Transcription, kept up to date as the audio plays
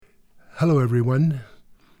Hello, everyone.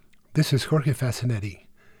 This is Jorge Fascinetti,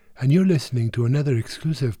 and you're listening to another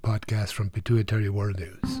exclusive podcast from Pituitary World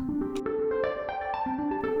News.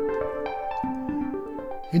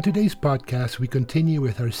 In today's podcast, we continue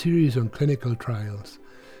with our series on clinical trials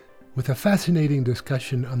with a fascinating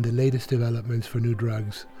discussion on the latest developments for new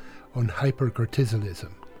drugs on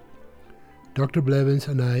hypercortisolism. Dr. Blevins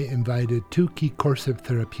and I invited two key Corcept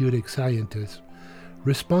therapeutic scientists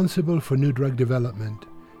responsible for new drug development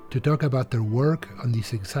to talk about their work on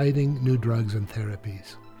these exciting new drugs and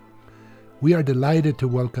therapies. We are delighted to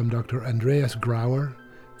welcome Dr. Andreas Grauer,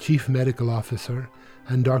 Chief Medical Officer,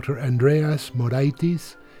 and Dr. Andreas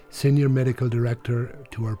Moraitis, Senior Medical Director,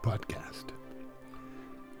 to our podcast.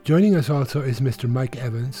 Joining us also is Mr. Mike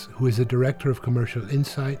Evans, who is the Director of Commercial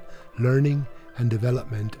Insight, Learning, and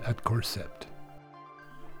Development at Corcept.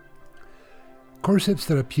 Corcept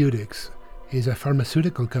Therapeutics is a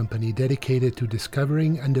pharmaceutical company dedicated to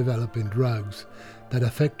discovering and developing drugs that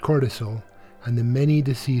affect cortisol and the many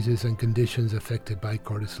diseases and conditions affected by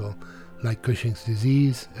cortisol, like Cushing's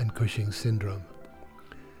disease and Cushing's syndrome.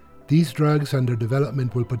 These drugs under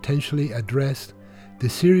development will potentially address the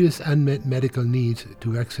serious unmet medical needs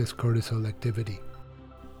to excess cortisol activity.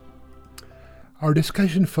 Our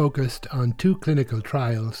discussion focused on two clinical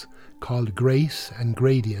trials called GRACE and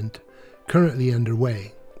GRADIENT, currently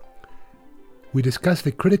underway. We discussed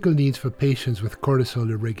the critical needs for patients with cortisol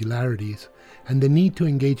irregularities and the need to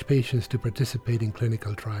engage patients to participate in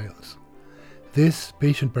clinical trials. This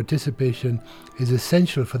patient participation is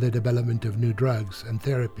essential for the development of new drugs and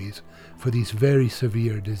therapies for these very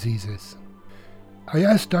severe diseases. I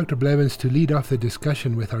asked Dr. Blevins to lead off the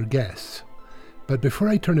discussion with our guests, but before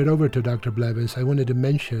I turn it over to Dr. Blevins, I wanted to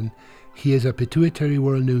mention he is a Pituitary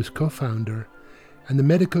World News co-founder and the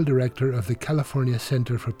medical director of the California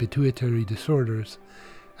Center for Pituitary Disorders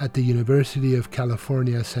at the University of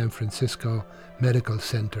California, San Francisco Medical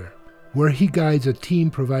Center, where he guides a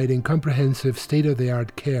team providing comprehensive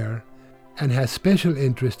state-of-the-art care and has special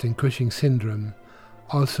interest in Cushing's syndrome,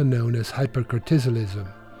 also known as hypercortisolism,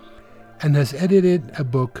 and has edited a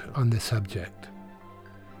book on the subject.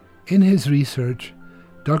 In his research,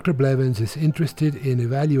 Dr. Blevins is interested in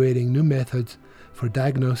evaluating new methods for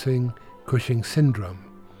diagnosing Cushing's syndrome.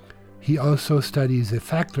 He also studies the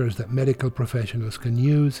factors that medical professionals can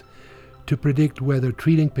use to predict whether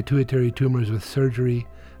treating pituitary tumors with surgery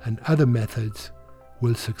and other methods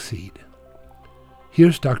will succeed.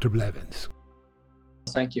 Here's Dr. Blevins.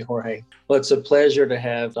 Thank you, Jorge. Well, it's a pleasure to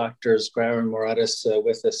have Drs. Grauer and Moraitis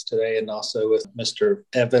with us today, and also with Mr.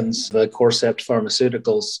 Evans of Corcept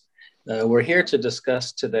Pharmaceuticals. We're here to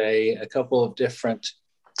discuss today a couple of different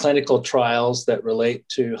clinical trials that relate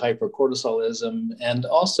to hypercortisolism, and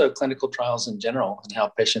also clinical trials in general, and how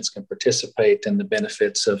patients can participate in the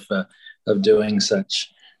benefits of doing such.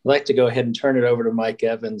 I'd like to go ahead and turn it over to Mike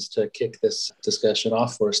Evans to kick this discussion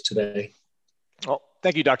off for us today. Well,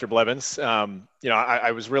 thank you, Dr. Blevins.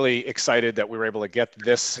 I was really excited that we were able to get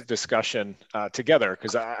this discussion together,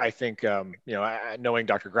 because I think, knowing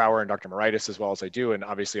Dr. Grauer and Dr. Moraitis as well as I do, and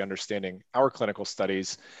obviously understanding our clinical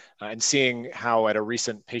studies and seeing how at a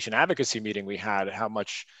recent patient advocacy meeting we had, how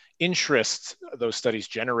much interest those studies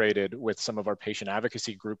generated with some of our patient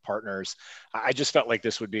advocacy group partners, I just felt like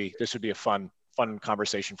this would be a fun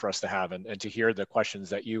conversation for us to have, and to hear the questions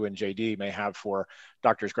that you and JD may have for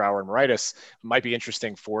Drs. Grauer and Moraitis might be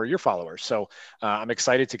interesting for your followers. So I'm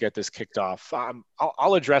excited to get this kicked off.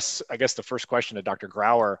 I'll address, I guess, the first question to Dr.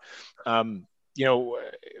 Grauer.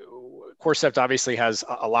 Corcept obviously has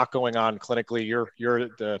a lot going on clinically. You're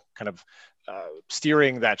the kind of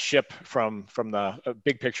steering that ship from the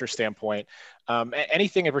big picture standpoint.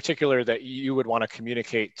 Anything in particular that you would want to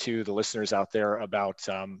communicate to the listeners out there about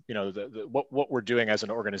what we're doing as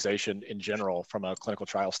an organization in general from a clinical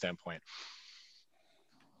trial standpoint?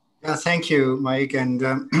 Yeah, thank you, Mike, and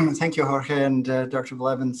thank you, Jorge and Dr.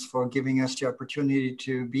 Blevins, for giving us the opportunity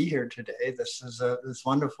to be here today. This is it's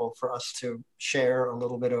wonderful for us to share a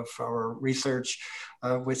little bit of our research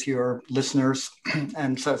with your listeners,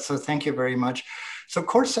 and so thank you very much. So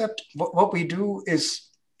Corcept, what we do is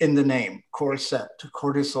in the name, Corcept,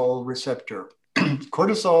 cortisol receptor.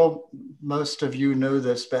 Cortisol, most of you know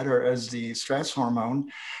this better as the stress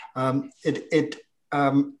hormone. It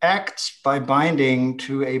acts by binding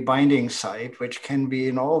to a binding site, which can be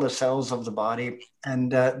in all the cells of the body, and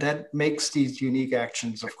that makes these unique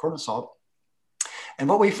actions of cortisol. And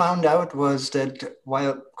what we found out was that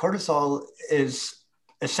while cortisol is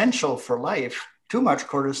essential for life, too much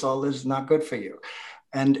cortisol is not good for you.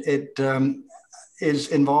 And it is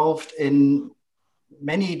involved in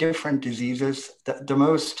many different diseases. The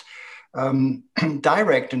most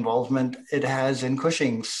direct involvement it has in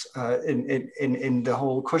Cushing's, in the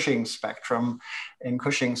whole Cushing spectrum, in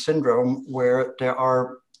Cushing syndrome, where there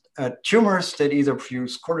are tumors that either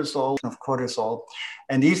produce cortisol,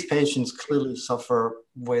 and these patients clearly suffer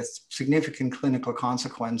with significant clinical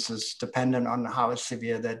consequences dependent on how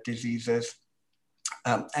severe that disease is.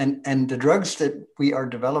 And the drugs that we are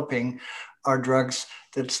developing are drugs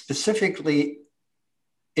that specifically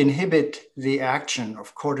inhibit the action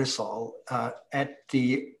of cortisol at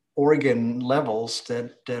the organ levels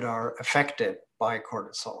that are affected by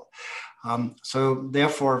cortisol. So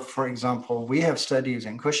therefore, for example, we have studies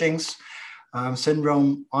in Cushing's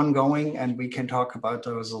syndrome ongoing, and we can talk about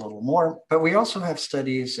those a little more. But we also have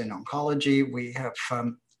studies in oncology. We have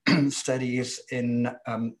studies in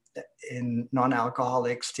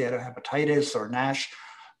non-alcoholic steatohepatitis or NASH,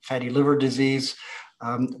 fatty liver disease.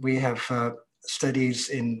 We have studies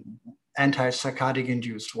in antipsychotic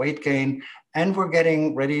induced weight gain, and we're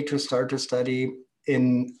getting ready to start a study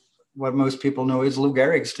in what most people know is Lou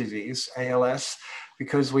Gehrig's disease, ALS,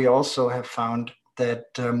 because we also have found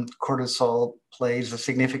that cortisol plays a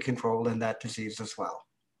significant role in that disease as well.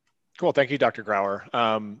 Cool. Thank you, Dr. Grauer.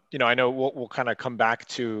 I know we'll kind of come back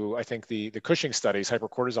to, I think, the Cushing studies,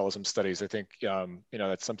 hypercortisolism studies. I think,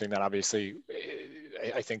 that's something that obviously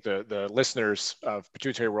I think the listeners of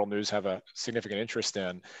Pituitary World News have a significant interest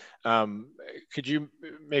in. Could you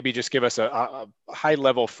maybe just give us a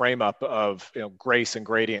high-level frame-up of GRACE and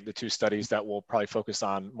GRADIENT, the two studies that we'll probably focus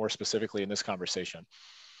on more specifically in this conversation?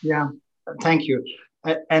 Yeah, thank you.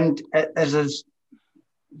 And as is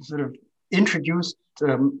sort of introduced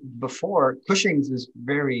before, Cushing's is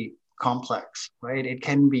very complex, right? It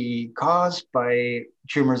can be caused by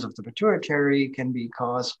tumors of the pituitary, can be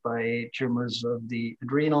caused by tumors of the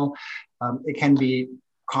adrenal, it can be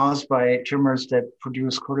caused by tumors that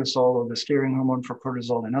produce cortisol or the steering hormone for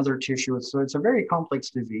cortisol in other tissues. So it's a very complex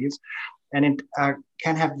disease, and it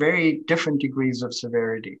can have very different degrees of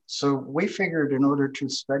severity. So we figured in order to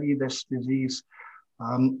study this disease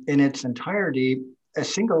in its entirety, a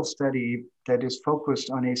single study that is focused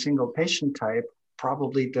on a single patient type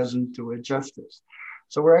probably doesn't do it justice.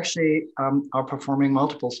 So we're actually are performing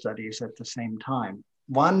multiple studies at the same time.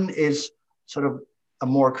 One is sort of a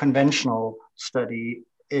more conventional study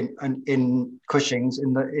in Cushing's,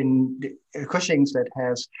 in Cushing's that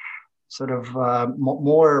has sort of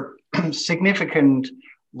more significant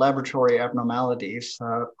laboratory abnormalities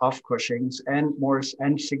of Cushing's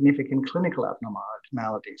and significant clinical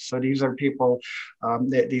abnormalities. So these are people,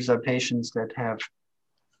 these are patients that have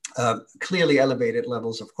clearly elevated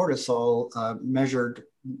levels of cortisol measured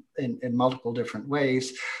in multiple different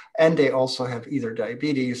ways, and they also have either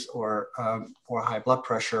diabetes or high blood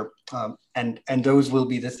pressure, and those will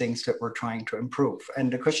be the things that we're trying to improve.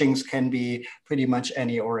 And the Cushing's can be pretty much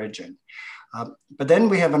any origin. But then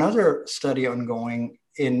we have another study ongoing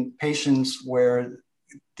in patients where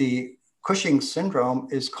the Cushing's syndrome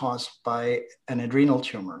is caused by an adrenal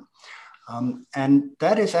tumor. And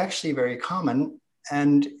that is actually very common,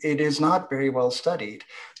 and it is not very well studied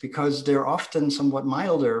because they're often somewhat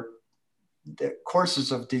milder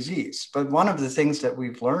courses of disease. But one of the things that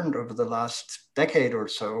we've learned over the last decade or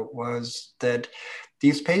so was that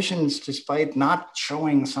these patients, despite not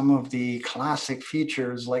showing some of the classic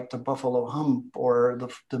features like the buffalo hump or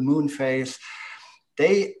the moon face,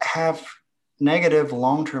 they have negative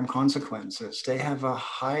long-term consequences. They have a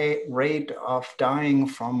high rate of dying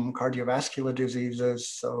from cardiovascular diseases,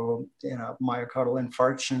 so myocardial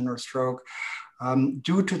infarction or stroke,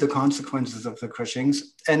 due to the consequences of the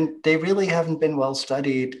Cushing's. And they really haven't been well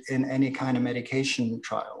studied in any kind of medication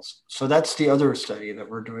trials. So that's the other study that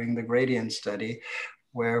we're doing, the GRADIENT study,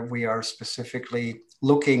 where we are specifically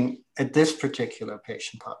looking at this particular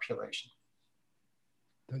patient population.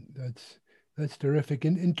 That's terrific.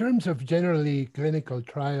 In terms of generally clinical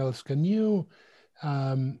trials, can you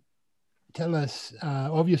tell us,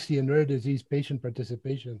 obviously in rare disease, patient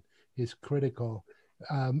participation is critical.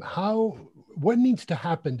 What needs to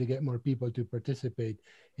happen to get more people to participate,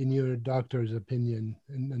 in your doctor's opinion?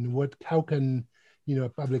 And how can a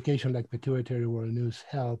publication like Pituitary World News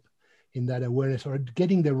help in that awareness or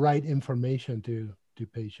getting the right information to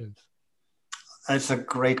patients? That's a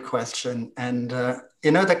great question. And,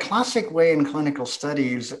 the classic way in clinical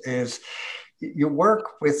studies is you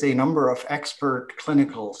work with a number of expert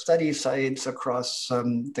clinical study sites across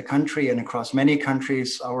the country and across many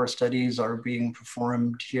countries. Our studies are being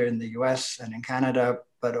performed here in the US and in Canada,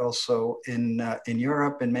 but also in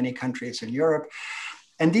Europe, in many countries in Europe.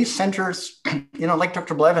 And these centers, like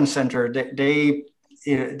Dr. Blevins Center,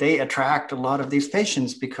 they attract a lot of these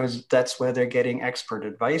patients because that's where they're getting expert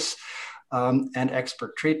advice. and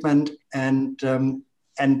expert treatment. And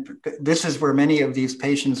this is where many of these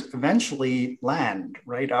patients eventually land,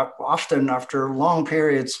 right? Often after long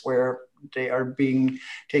periods where they are being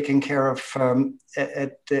taken care of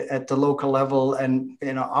at the local level, and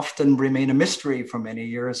often remain a mystery for many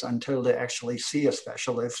years until they actually see a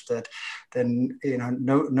specialist that then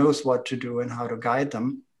knows what to do and how to guide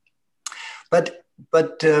them. But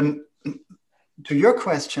to your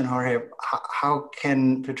question, Jorge, how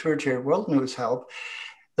can Pituitary World News help?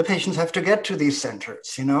 The patients have to get to these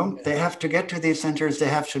centers, They have to get to these centers. They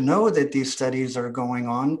have to know that these studies are going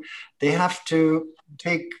on. They have to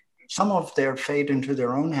take some of their fate into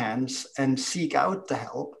their own hands and seek out the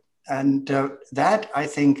help. And that, I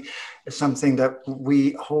think, is something that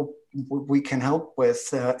we hope we can help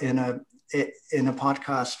with in a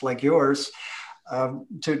podcast like yours,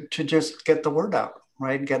 to just get the word out.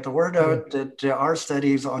 Right, get the word out that there are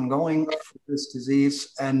studies ongoing for this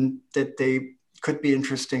disease and that they could be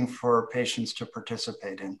interesting for patients to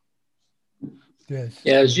participate in. Yes.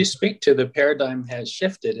 Yeah, as you speak to, the paradigm has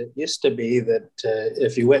shifted. It used to be that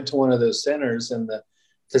if you went to one of those centers and the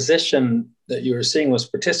physician that you were seeing was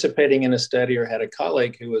participating in a study or had a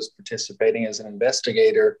colleague who was participating as an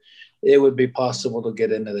investigator, it would be possible to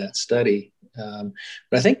get into that study. But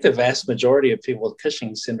I think the vast majority of people with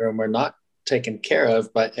Cushing's syndrome are not taken care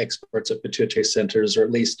of by experts at pituitary centers, or at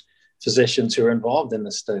least physicians who are involved in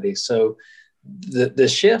the study. So the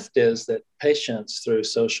shift is that patients through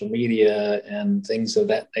social media and things of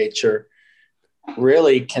that nature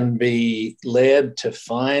really can be led to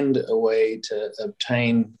find a way to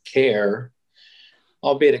obtain care,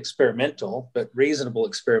 albeit experimental, but reasonable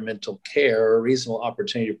experimental care, or reasonable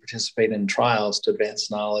opportunity to participate in trials to advance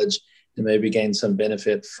knowledge and maybe gain some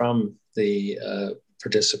benefit from the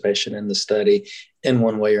participation in the study in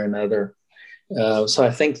one way or another. So I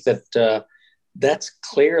think that that's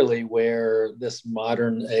clearly where this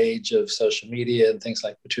modern age of social media and things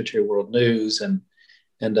like Pituitary World News and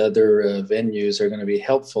other venues are going to be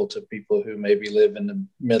helpful to people who maybe live in the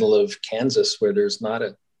middle of Kansas where there's not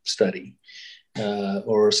a study,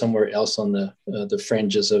 or somewhere else on the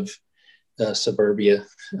fringes of suburbia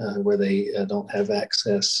where they don't have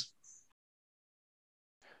access.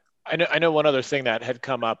 I know one other thing that had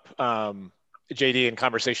come up, JD, in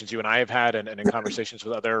conversations you and I have had, and in conversations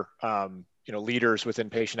with other leaders within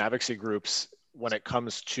patient advocacy groups, when it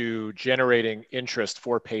comes to generating interest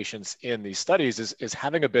for patients in these studies, is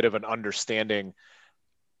having a bit of an understanding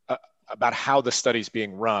about how the study's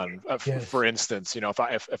being run. Yes. For instance, if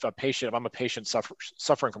I'm a patient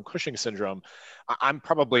suffering from Cushing syndrome, I'm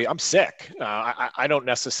sick. I don't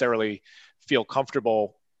necessarily feel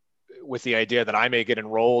comfortable with the idea that I may get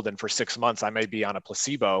enrolled and for 6 months I may be on a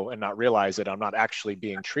placebo and not realize that I'm not actually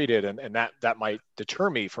being treated, and that might deter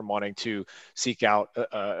me from wanting to seek out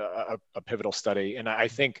a pivotal study. And I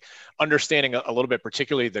think understanding a little bit,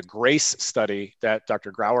 particularly the GRACE study that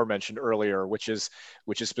Dr. Grauer mentioned earlier, which is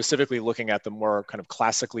specifically looking at the more kind of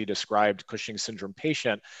classically described Cushing syndrome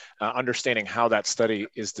patient, understanding how that study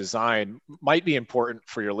is designed might be important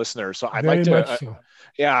for your listeners. So I'd like to,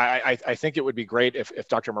 I think it would be great if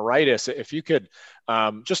Dr. Moraitis, if you could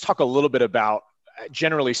just talk a little bit about,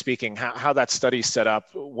 generally speaking, how that study's set up.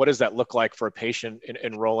 What does that look like for a patient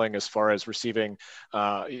enrolling as far as receiving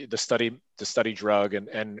the study drug,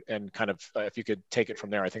 and kind of if you could take it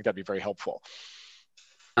from there, I think that'd be very helpful.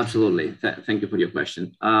 Absolutely. Thank you for your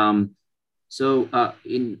question.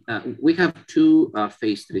 We have two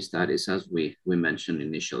phase 3 studies, as we mentioned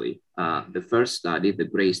initially. The first study, the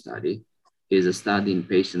GRACE study, is a study in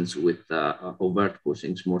patients with overt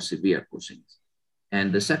Cushing's, more severe Cushing's.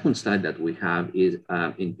 And the second study that we have is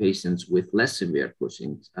in patients with less severe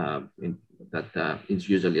Cushing's, that is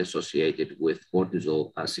usually associated with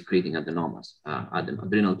cortisol secreting adenomas,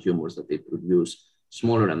 adrenal tumors that they produce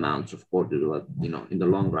smaller amounts of cortisol that, in the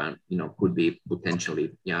long run, could be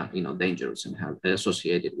potentially, dangerous and have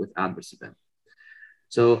associated with adverse events.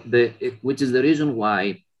 So which is the reason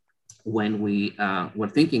why, when we were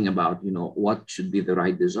thinking about, what should be the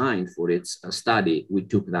right design for its study, we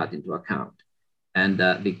took that into account. And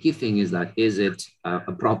the key thing is that, is it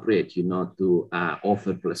appropriate, to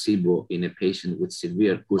offer placebo in a patient with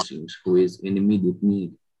severe Cushing's who is in immediate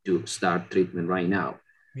need to start treatment right now?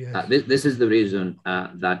 Yes. This is the reason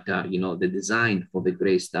that, the design for the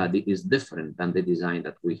GRACE study is different than the design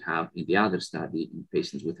that we have in the other study in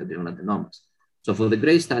patients with adrenal adenomas. So for the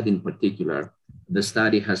GRACE study in particular, the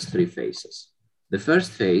study has 3 phases. The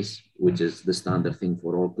first phase, which is the standard thing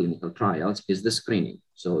for all clinical trials, is the screening.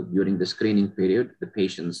 So during the screening period, the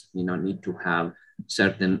patients need to have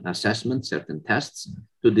certain assessments, certain tests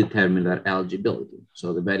to determine their eligibility.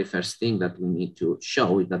 So the very first thing that we need to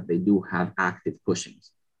show is that they do have active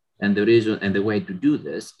Cushing's. And the reason and the way to do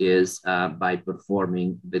this is by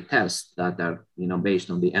performing the tests that are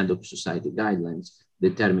based on the end of society guidelines,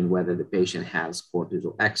 determine whether the patient has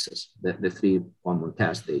cortisol excess. The three common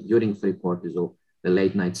tests: the urine-free cortisol, the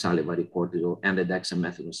late-night salivary cortisol, and the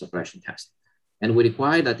dexamethasone suppression test. And we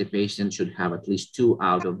require that the patient should have at least 2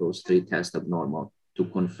 out of those 3 tests abnormal to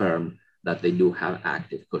confirm that they do have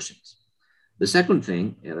active Cushing's. The second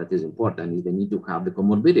thing that is important is they need to have the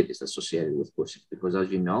comorbidities associated with Cushing's, because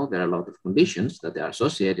as you know, there are a lot of conditions that are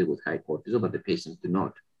associated with high cortisol, but the patients do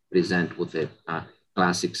not present with the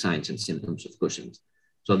classic signs and symptoms of Cushing's.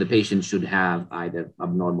 So the patient should have either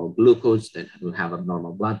abnormal glucose, they will have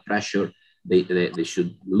abnormal blood pressure, they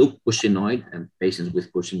should look Cushingnoid, and patients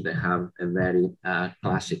with Cushing, they have a very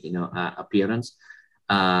classic appearance.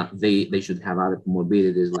 They should have other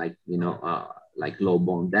comorbidities like low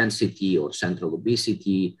bone density or central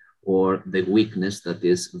obesity, or the weakness that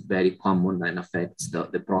is very common and affects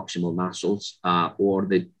the proximal muscles, or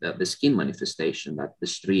the skin manifestation, like the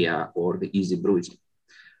stria or the easy bruising.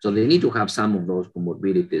 So they need to have some of those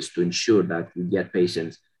comorbidities to ensure that we get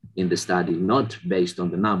patients in the study, not based on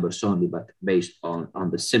the numbers only, but based on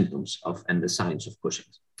the symptoms and the signs of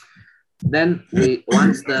Cushing's. Then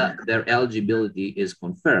once their eligibility is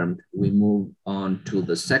confirmed, we move on to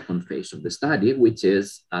the second phase of the study, which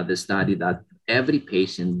is the study that every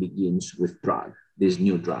patient begins with this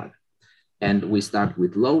new drug. And we start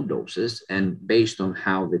with low doses, and based on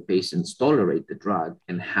how the patients tolerate the drug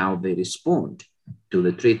and how they respond to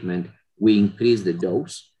the treatment, we increase the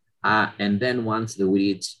dose. And then once we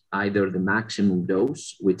reach either the maximum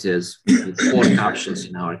dose, which is 4 capsules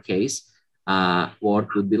in our case, or it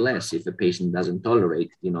could be less if a patient doesn't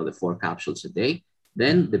tolerate, the 4 capsules a day,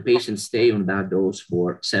 then the patients stay on that dose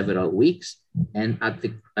for several weeks. And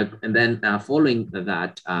then following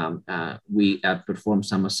that, we perform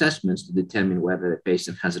some assessments to determine whether the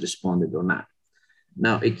patient has responded or not.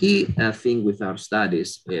 Now, a key thing with our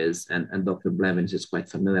studies is, and Dr. Blevins is quite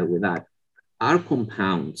familiar with that, our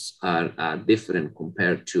compounds are different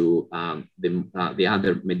compared to the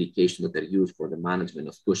other medications that are used for the management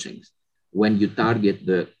of Cushing's. When you target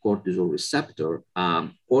the cortisol receptor,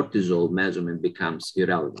 cortisol measurement becomes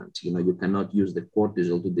irrelevant. You cannot use the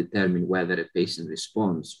cortisol to determine whether a patient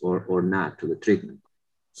responds or not to the treatment.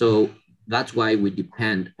 So that's why we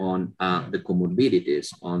depend on the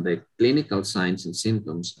comorbidities, on the clinical signs and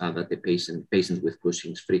symptoms that the patients with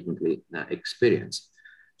Cushing's frequently experience.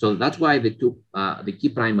 So that's why the key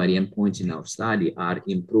primary endpoints in our study are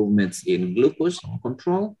improvements in glucose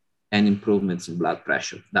control and improvements in blood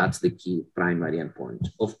pressure. That's the key primary endpoint.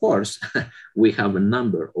 Of course, we have a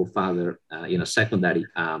number of other secondary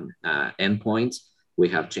endpoints. We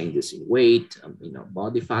have changes in weight,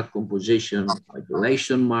 body fat composition,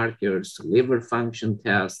 coagulation markers, liver function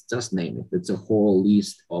tests, just name it. It's a whole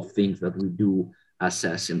list of things that we do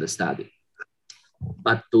assess in the study.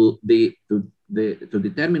 But to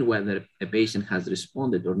determine whether a patient has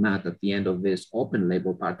responded or not at the end of this open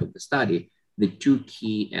label part of the study, the 2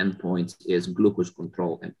 key endpoints is glucose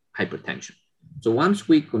control and hypertension. So once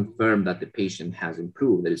we confirm that the patient has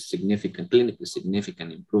improved, there is clinically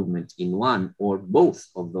significant improvement in one or both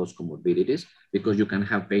of those comorbidities, because you can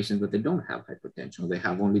have patients that they don't have hypertension, they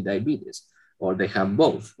have only diabetes, or they have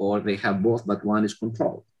both, but one is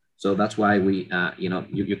controlled. So that's why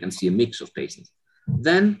you can see a mix of patients.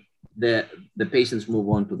 Then the patients move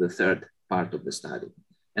on to the third part of the study.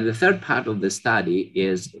 And the third part of the study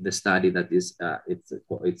is the study that is,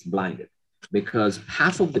 it's blinded, because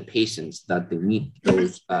half of the patients that they meet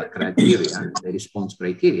those criteria, the response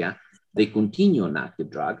criteria, they continue on active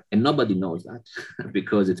drug, and nobody knows that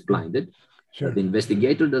because it's blinded. Sure. The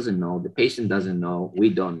investigator doesn't know, the patient doesn't know, we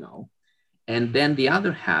don't know. And then the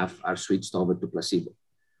other half are switched over to placebo.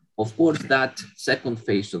 Of course, that second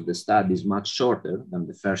phase of the study is much shorter than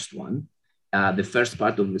the first one. The first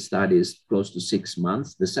part of the study is close to 6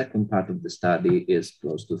 months. The second part of the study is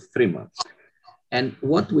close to 3 months. And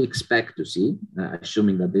what we expect to see,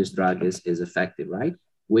 assuming that this drug is effective, right?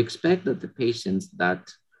 We expect that the patients that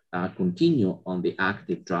continue on the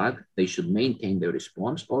active drug, they should maintain their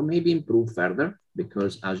response or maybe improve further,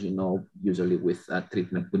 because as you know, usually with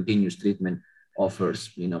treatment, continuous treatment offers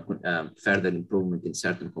further improvement in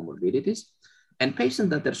certain comorbidities. And patients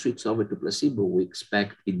that are switched over to placebo, we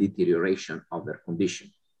expect a deterioration of their condition,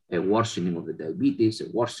 a worsening of the diabetes, a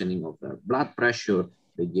worsening of their blood pressure,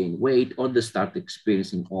 they gain weight, or they start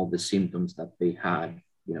experiencing all the symptoms that they had,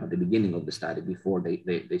 at the beginning of the study before they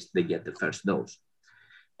get the first dose.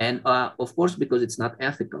 And of course, because it's not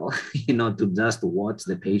ethical, to just watch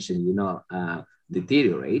the patient,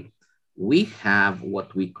 deteriorate, we have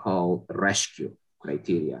what we call rescue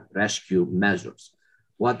criteria, rescue measures.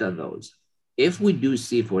 What are those? If we do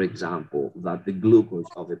see, for example, that the glucose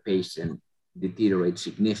of a patient deteriorates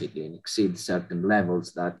significantly and exceeds certain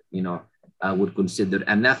levels that, I would consider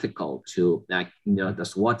unethical to,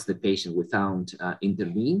 just watch the patient without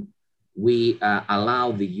intervene, we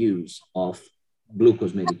allow the use of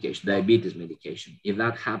glucose medication, diabetes medication. If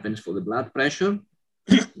that happens for the blood pressure,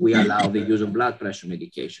 we allow the use of blood pressure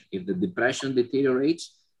medication. If the depression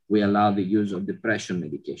deteriorates, we allow the use of depression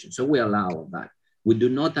medication. So we allow that. We do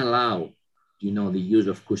not allow, the use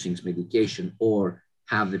of Cushing's medication or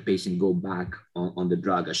have the patient go back on the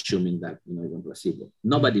drug, assuming that, it's on placebo.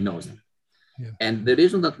 Nobody knows that. Yeah. And the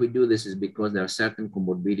reason that we do this is because there are certain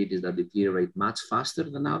comorbidities that deteriorate much faster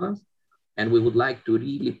than others. And we would like to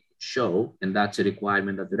really show, and that's a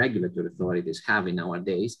requirement that the regulatory authorities have in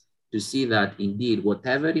nowadays, to see that indeed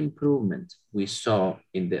whatever improvement we saw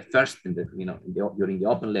during the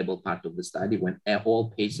open label part of the study, when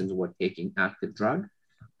all patients were taking active drug,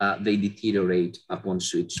 they deteriorate upon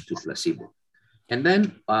switch to placebo. And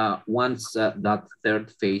then once that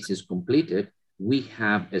third phase is completed, we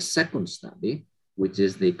have a second study, which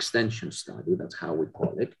is the extension study, that's how we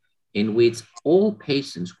call it, in which all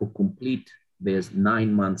patients who complete this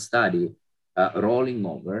 9-month study rolling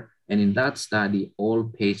over. And in that study, all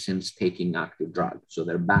patients taking active drug. So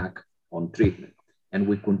they're back on treatment. And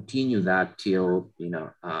we continue that till,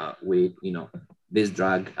 this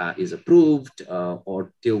drug is approved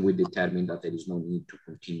or till we determine that there is no need to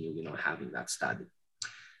continue, having that study.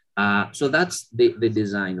 So that's the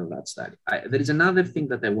design of that study. There is another thing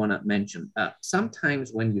that I want to mention.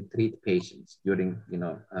 Sometimes when you treat patients during,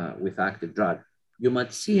 with active drug, you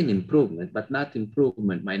might see an improvement, but that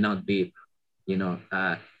improvement might not be,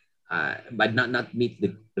 but not meet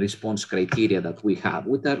the response criteria that we have,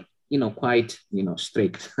 which are, quite,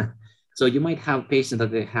 strict. So you might have patients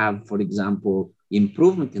that they have, for example,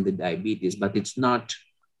 improvement in the diabetes, but it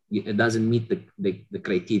doesn't meet the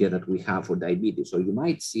criteria that we have for diabetes. So you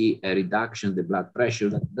might see a reduction in the blood pressure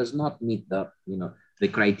that does not meet the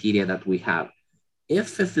criteria that we have.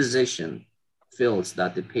 If a physician feels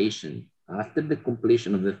that the patient, after the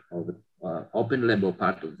completion of the open label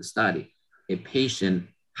part of the study, a patient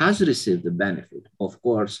has received the benefit, of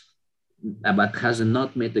course, but has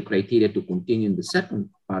not met the criteria to continue in the second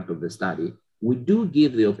part of the study, we do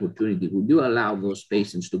give the opportunity, we do allow those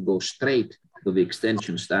patients to go straight to the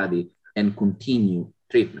extension study and continue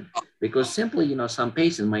treatment. Because simply, some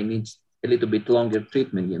patients might need a little bit longer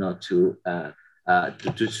treatment, to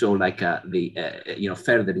show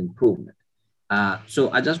further improvement.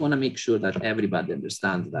 So I just want to make sure that everybody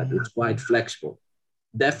understands that it's quite flexible.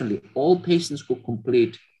 Definitely, all patients who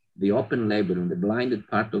complete the open label and the blinded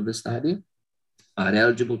part of the study are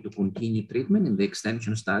eligible to continue treatment in the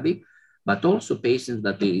extension study, but also patients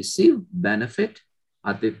that they receive benefit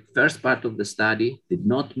at the first part of the study did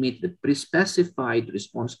not meet the pre-specified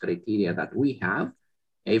response criteria that we have.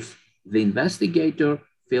 If the investigator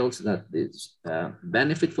feels that there's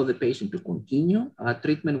benefit for the patient to continue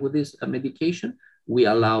treatment with this medication, we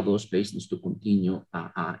allow those patients to continue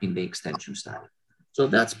in the extension study. So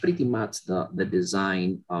that's pretty much the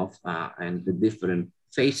design of and the different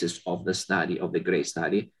phases of the study, of the GRACE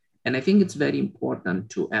study. And I think it's very important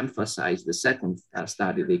to emphasize the second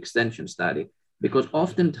study, the extension study, because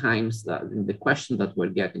oftentimes the question that we're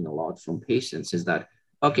getting a lot from patients is that,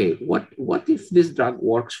 okay, what if this drug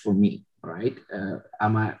works for me, right?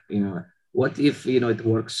 What if, it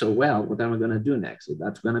works so well, what am I going to do next?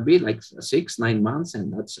 That's going to be like 6-9 months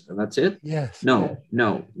and that's it? Yes.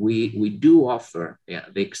 No, we do offer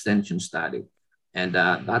the extension study. And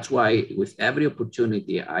that's why with every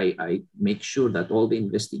opportunity, I make sure that all the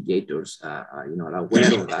investigators are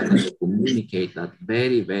aware of that and they communicate that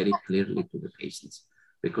very, very clearly to the patients,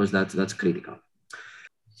 because that's critical.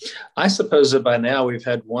 I suppose that by now we've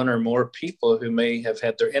had one or more people who may have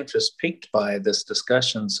had their interest piqued by this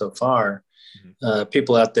discussion so far.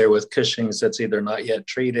 People out there with Cushing's that's either not yet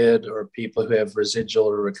treated, or people who have residual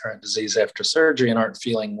or recurrent disease after surgery and aren't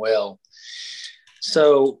feeling well.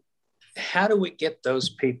 So how do we get those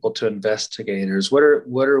people to investigators? What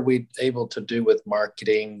are we able to do with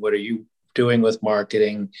marketing? What are you doing with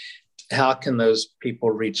marketing? How can those people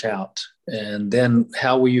reach out? And then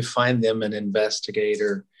how will you find them an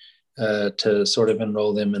investigator? to sort of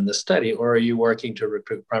enroll them in the study, or are you working to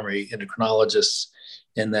recruit primary endocrinologists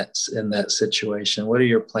in that situation? What are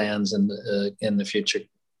your plans in the future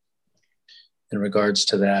in regards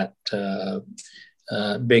to that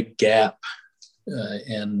big gap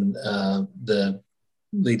in the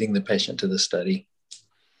leading the patient to the study?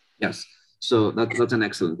 Yes. So that's an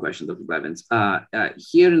excellent question, Dr. Blevins.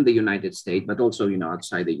 Here in the United States, but also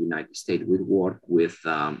outside the United States, we work with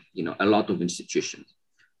a lot of institutions,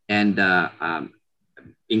 and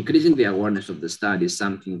increasing the awareness of the study is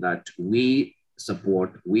something that we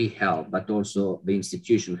support, we help, but also the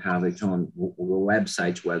institution have its own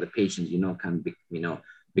websites where the patients can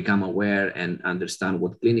become aware and understand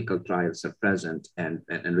what clinical trials are present and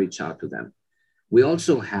reach out to them. We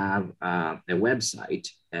also have a website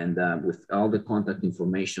and with all the contact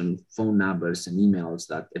information, phone numbers and emails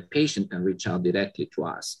that a patient can reach out directly to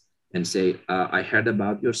us and say, I heard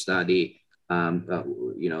about your study.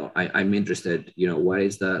 I'm interested, where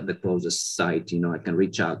is the closest site, I can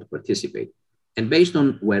reach out to participate. And based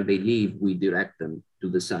on where they live, we direct them to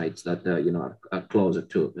the sites that, are closer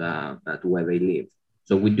to where they live.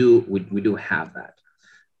 So we do have that.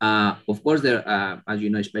 Of course, there, as you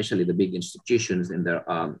know, especially the big institutions in their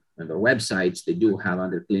websites, they do have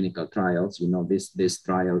other clinical trials. This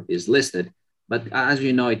trial is listed, but as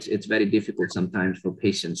you know, it's very difficult sometimes for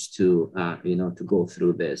patients to to go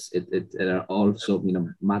through this. There are also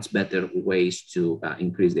much better ways to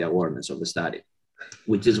increase the awareness of the study,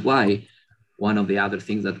 which is why one of the other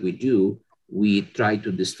things that we do, we try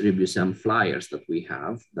to distribute some flyers that we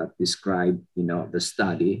have that describe, the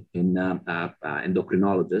study in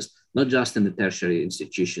endocrinologists, not just in the tertiary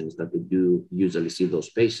institutions that we do usually see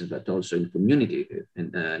those patients, but also in community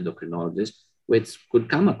endocrinologists, which could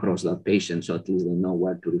come across that patient, so at least they know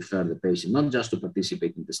where to refer the patient, not just to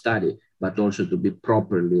participate in the study, but also to be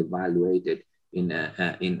properly evaluated in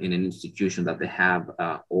an institution that they have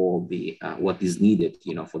all the what is needed,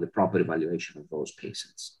 for the proper evaluation of those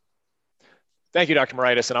patients. Thank you, Dr.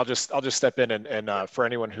 Moraitis. And I'll just step in and for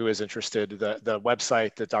anyone who is interested, the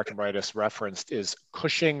website that Dr. Moraitis referenced is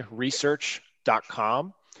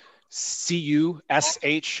cushingresearch.com,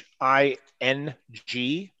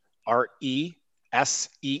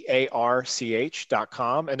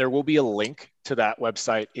 cushingresearch.com. And there will be a link to that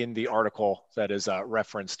website in the article that is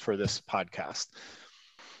referenced for this podcast.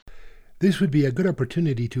 This would be a good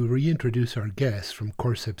opportunity to reintroduce our guests from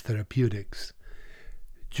Corcept Therapeutics.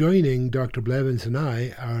 Joining Dr. Blevins and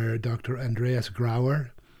I are Dr. Andreas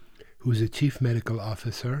Grauer, who's the Chief Medical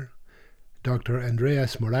Officer, Dr.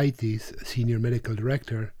 Andreas Moraitis, Senior Medical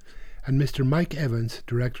Director, and Mr. Mike Evans,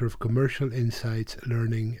 Director of Commercial Insights,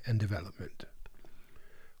 Learning and Development.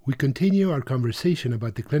 We continue our conversation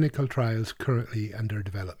about the clinical trials currently under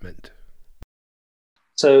development.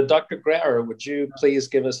 So, Dr. Grauer, would you please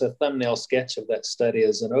give us a thumbnail sketch of that study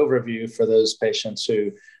as an overview for those patients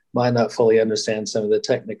who might not fully understand some of the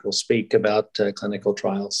technical speak about clinical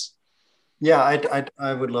trials? Yeah,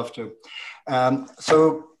 I would love to.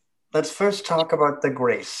 So let's first talk about the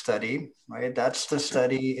GRACE study, right? That's the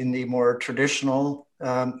study in the more traditional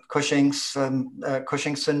Cushing's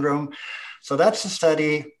syndrome. So that's a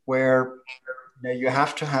study where you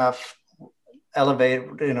have to have elevated,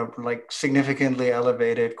 like significantly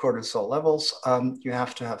elevated cortisol levels. You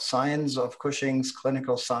have to have signs of Cushing's,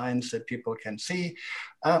 clinical signs that people can see.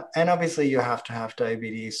 And obviously you have to have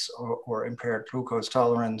diabetes or impaired glucose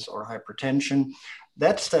tolerance or hypertension.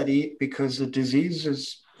 That study, because the disease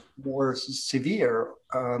is more severe,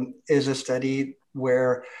 is a study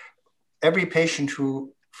where every patient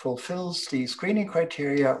who fulfills the screening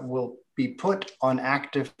criteria will be put on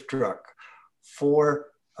active drug for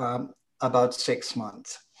about 6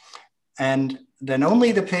 months. And then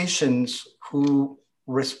only the patients who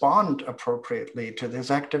respond appropriately to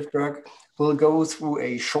this active drug will go through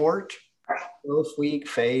a short 12-week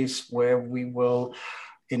phase where we will,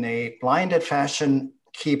 in a blinded fashion,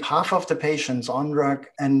 keep half of the patients on drug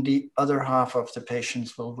and the other half of the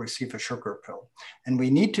patients will receive a sugar pill. And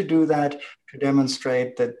we need to do that to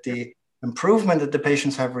demonstrate that the improvement that the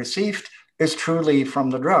patients have received is truly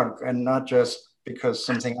from the drug and not just because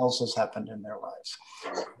something else has happened in their lives.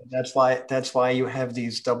 That's why you have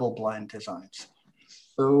these double-blind designs.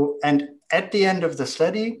 So, and at the end of the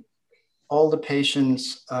study, all the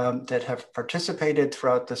patients that have participated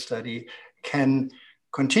throughout the study can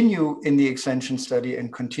continue in the extension study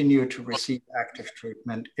and continue to receive active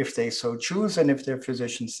treatment if they so choose and if their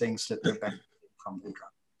physician thinks that they're benefiting from the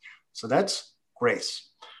drug. So that's GRACE.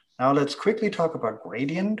 Now let's quickly talk about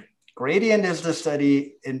GRADIENT. GRADIENT is the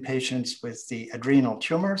study in patients with the adrenal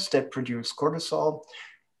tumors that produce cortisol.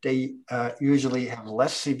 They usually have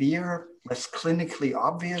less severe less clinically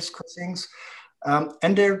obvious Cushing's.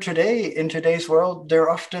 And in today's world, they're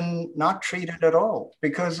often not treated at all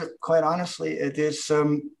because, quite honestly, it's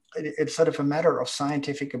sort of a matter of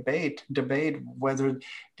scientific debate whether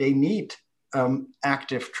they need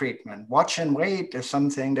active treatment. Watch and wait is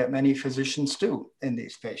something that many physicians do in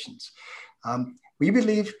these patients. We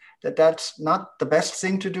believe that that's not the best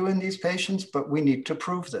thing to do in these patients, but we need to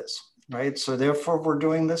prove this, right? So therefore, we're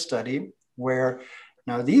doing this study where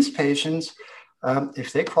now these patients,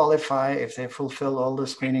 if they qualify, if they fulfill all the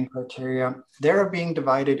screening criteria, they're being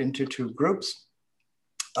divided into two groups.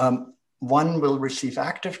 One will receive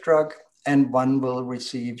active drug and one will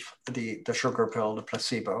receive the sugar pill, the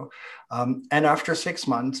placebo. And after 6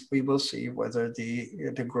 months, we will see whether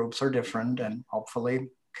the groups are different and hopefully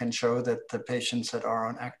can show that the patients that are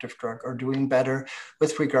on active drug are doing better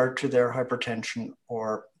with regard to their hypertension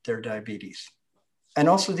or their diabetes. And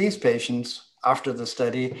also these patients, after the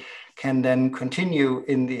study, can then continue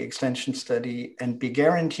in the extension study and be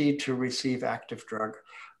guaranteed to receive active drug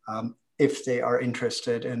if they are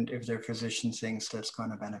interested and if their physician thinks that's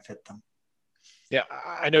going to benefit them. Yeah,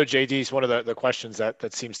 I know JD's one of the questions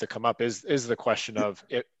that seems to come up is the question of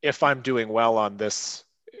if I'm doing well on this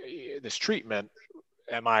treatment,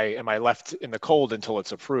 am I left in the cold until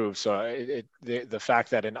it's approved? So the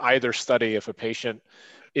fact that in either study, if a patient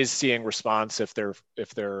is seeing response, if they're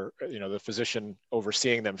the physician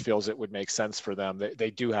overseeing them feels it would make sense for them,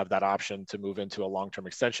 they do have that option to move into a long-term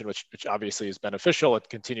extension, which obviously is beneficial. It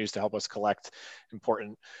continues to help us collect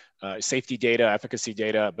important safety data, efficacy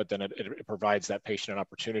data, but then it provides that patient an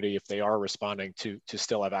opportunity, if they are responding, to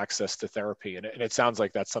still have access to therapy. And it sounds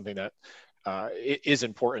like that's something that is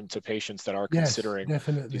important to patients that are considering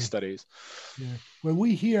these studies. Yeah. Well,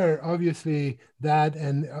 we hear obviously that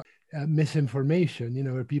and misinformation,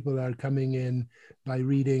 where people are coming in by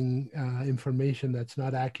reading information that's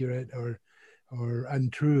not accurate or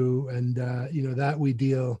untrue, and that we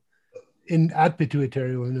deal at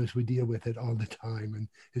Pituitary Wellness, we deal with it all the time, and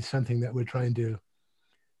it's something that we're trying to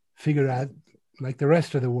figure out, like the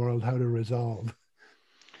rest of the world, how to resolve.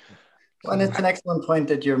 Well, and it's an excellent point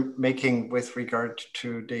that you're making with regard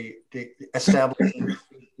to the establishing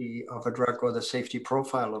safety of a drug or the safety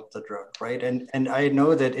profile of the drug, right? And I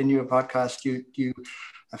know that in your podcast you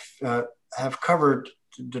have covered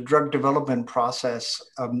the drug development process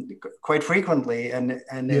quite frequently and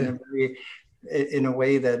in a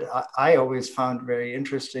way that I always found very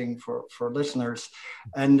interesting for listeners.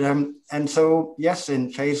 And so, yes,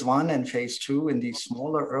 in phase 1 and phase 2, in these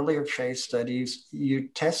smaller, earlier phase studies, you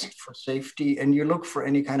test for safety and you look for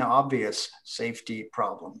any kind of obvious safety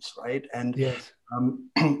problems, right? And, yes.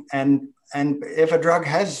 And if a drug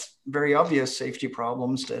has very obvious safety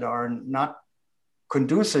problems that are not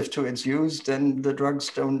conducive to its use, then the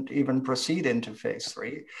drugs don't even proceed into phase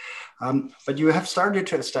 3. But you have started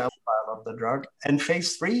to establish of the drug, and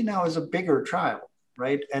phase 3 now is a bigger trial,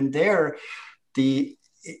 right? And there,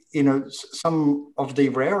 some of the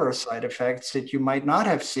rarer side effects that you might not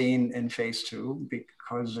have seen in phase 2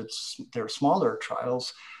 because they're smaller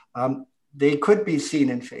trials, they could be seen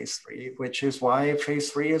in phase 3, which is why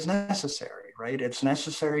phase 3 is necessary, right? It's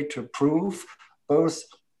necessary to prove both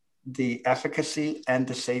the efficacy and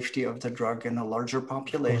the safety of the drug in a larger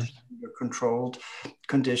population under controlled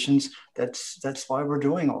conditions. That's why we're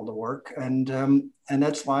doing all the work, and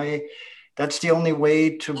that's why that's the only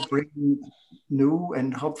way to bring new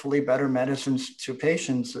and hopefully better medicines to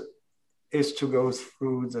patients is to go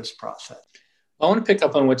through this process. I want to pick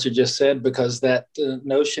up on what you just said, because that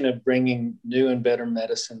notion of bringing new and better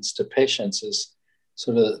medicines to patients is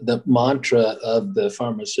sort of the mantra of the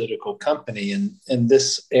pharmaceutical company. And in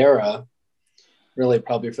this era, really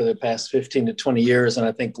probably for the past 15 to 20 years, and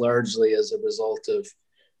I think largely as a result of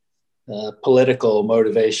political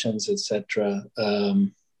motivations, et cetera,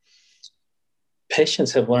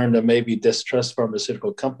 patients have learned to maybe distrust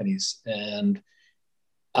pharmaceutical companies. And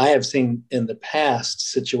I have seen in the past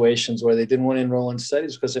situations where they didn't want to enroll in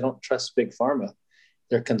studies because they don't trust big pharma.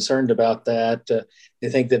 They're concerned about that. They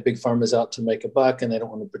think that big pharma is out to make a buck, and they don't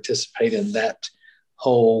want to participate in that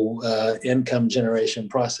whole income generation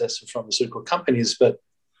process for pharmaceutical companies. But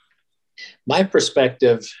my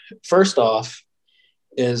perspective, first off,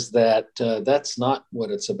 is that that's not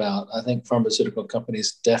what it's about. I think pharmaceutical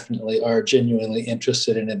companies definitely are genuinely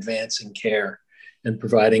interested in advancing care and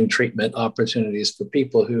providing treatment opportunities for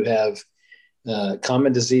people who have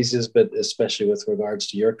common diseases, but especially with regards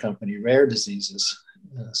to your company, rare diseases.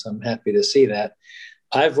 So I'm happy to see that.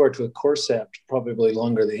 I've worked with Corcept probably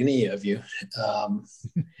longer than any of you.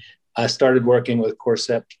 I started working with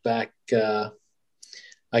Corcept back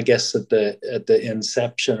I guess at the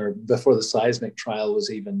inception or before the seismic trial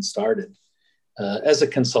was even started, as a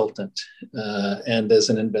consultant and as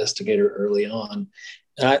an investigator early on.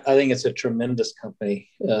 And I think it's a tremendous company,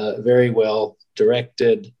 very well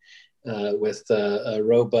directed, with a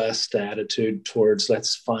robust attitude towards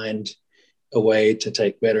let's find a way to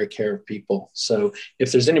take better care of people. So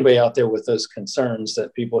if there's anybody out there with those concerns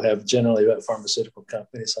that people have generally about pharmaceutical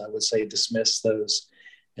companies, I would say dismiss those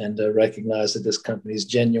and recognize that this company is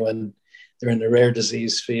genuine. They're in the rare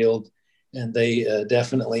disease field, and they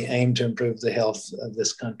definitely aim to improve the health of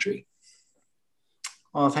this country.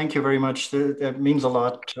 Well, thank you very much. That means a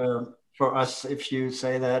lot for us if you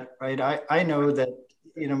say that, right? I know that,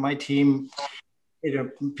 my team,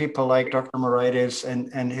 people like Dr. Moraitis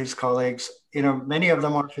and his colleagues, many of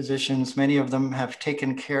them are physicians. Many of them have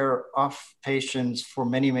taken care of patients for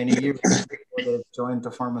many, many years before they've joined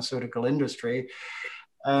the pharmaceutical industry.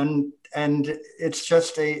 And it's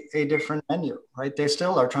just a different menu, right? They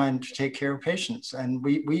still are trying to take care of patients. And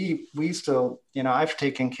we still, I've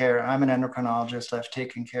taken care, I'm an endocrinologist, I've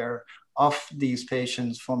taken care of these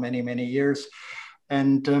patients for many, many years.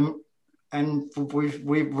 And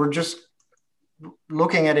we're just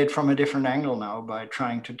looking at it from a different angle now by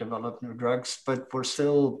trying to develop new drugs, but we're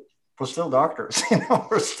still doctors,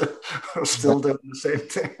 we're still doing the same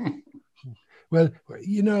thing. Well,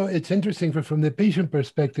 it's interesting from the patient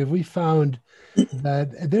perspective, we found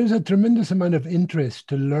that there's a tremendous amount of interest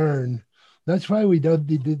to learn. That's why we did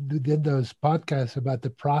those podcasts about the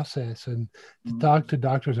process and to talk to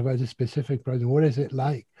doctors about the specific process. What is it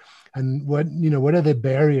like? And what are the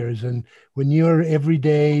barriers? And when you're every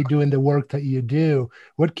day doing the work that you do,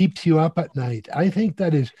 what keeps you up at night? I think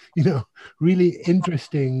that is, really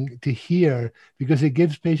interesting to hear, because it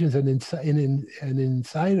gives patients an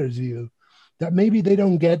insider's view that maybe they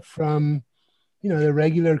don't get from, the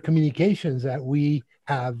regular communications that we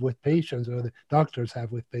have with patients or the doctors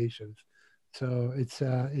have with patients. So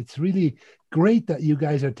it's really great that you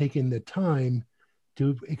guys are taking the time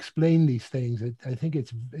to explain these things. I think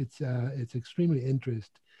it's extremely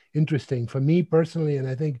interesting for me personally, and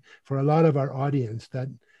I think for a lot of our audience, that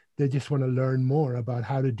they just want to learn more about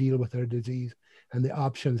how to deal with their disease and the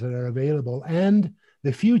options that are available and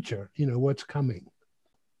the future. What's coming.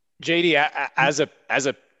 JD, as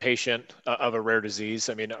a patient of a rare disease,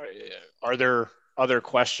 I mean, are there other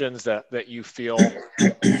questions that you feel,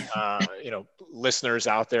 listeners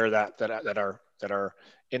out there that are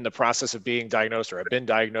in the process of being diagnosed or have been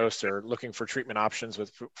diagnosed or looking for treatment options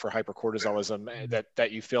for hypercortisolism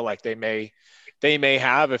that you feel like they may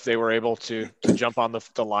have, if they were able to jump on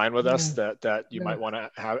the line with us, that you might want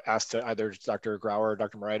to ask to either Dr. Grauer or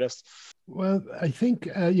Dr. Moraitis? Well, I think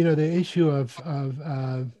the issue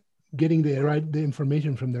of getting the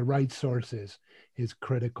information from the right sources is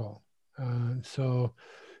critical. So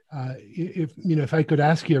if I could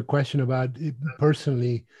ask you a question about it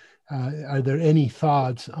personally, are there any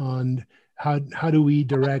thoughts on how do we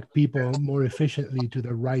direct people more efficiently to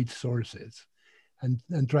the right sources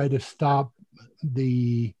and try to stop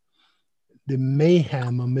the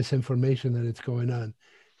mayhem of misinformation that is going on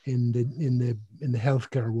in the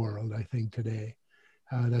healthcare world, I think, today?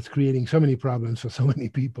 That's creating so many problems for so many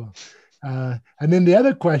people. And then the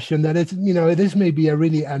other question that it's, this may be a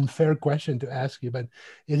really unfair question to ask you, but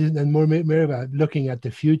it is more about looking at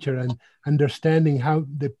the future and understanding how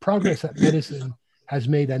the progress that medicine has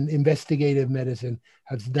made and investigative medicine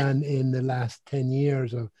has done in the last 10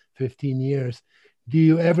 years or 15 years. Do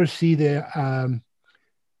you ever see the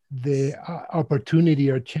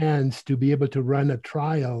opportunity or chance to be able to run a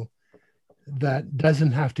trial that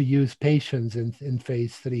doesn't have to use patients in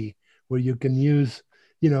phase 3, where you can use,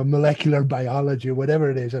 molecular biology or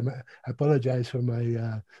whatever it is? I apologize for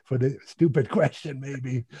for the stupid question,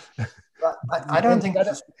 maybe. I don't think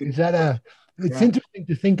it's interesting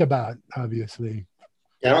to think about, obviously.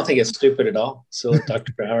 Yeah, I don't think it's stupid at all. So let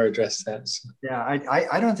Dr. Grauer address that. Yeah,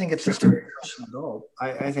 I don't think it's a stupid question at all.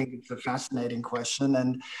 I think it's a fascinating question,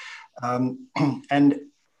 and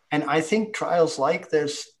I think trials like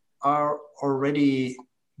this are already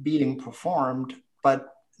being performed,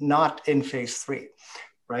 but not in phase 3,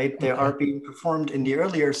 right? They are being performed in the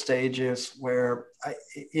earlier stages where,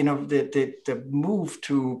 the move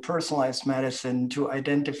to personalized medicine, to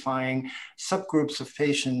identifying subgroups of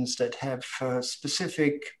patients that have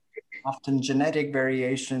specific, often genetic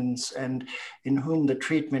variations, and in whom the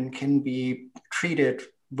treatment can be treated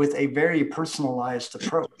with a very personalized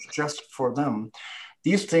approach just for them.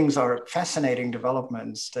 These things are fascinating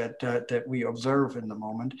developments that we observe in the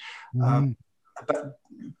moment. But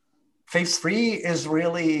phase 3 is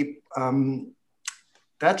really,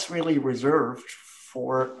 that's really reserved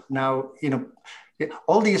for now,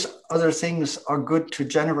 all these other things are good to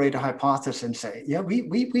generate a hypothesis and say, yeah,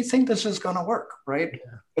 we think this is going to work, right?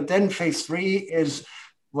 Yeah. But then phase 3 is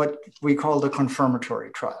what we call the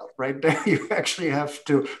confirmatory trial, right? There you actually have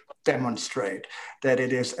to demonstrate that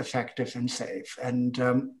it is effective and safe. And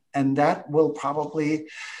that will probably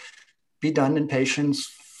be done in patients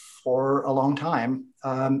for a long time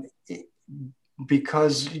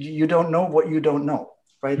because you don't know what you don't know,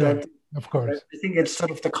 right? Sure. That, of course. I think it's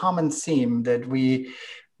sort of the common theme that we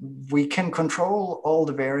can control all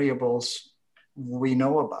the variables we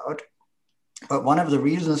know about. But one of the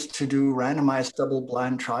reasons to do randomized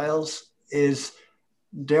double-blind trials is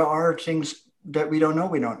there are things that we don't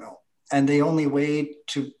know. And the only way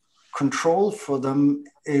to control for them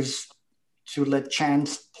is to let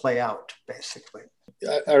chance play out, basically.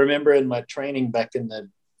 I remember in my training back in the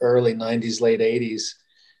early 90s, late 80s,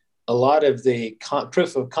 a lot of the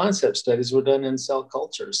proof of concept studies were done in cell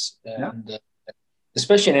cultures. And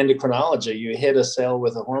especially in endocrinology, you hit a cell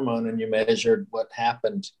with a hormone and you measured what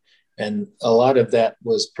happened. And a lot of that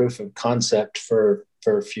was proof of concept for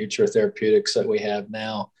future therapeutics that we have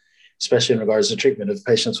now, especially in regards to treatment of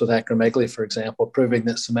patients with acromegaly, for example, proving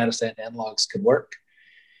that somatostatin analogs could work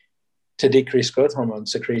to decrease growth hormone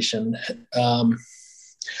secretion.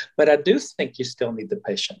 But I do think you still need the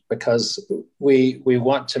patient because we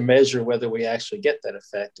want to measure whether we actually get that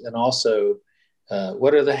effect. And also,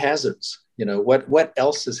 what are the hazards? You know, what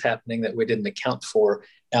else is happening that we didn't account for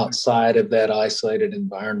outside of that isolated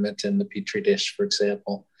environment in the Petri dish, for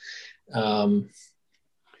example?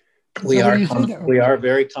 We are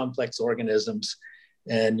very complex organisms,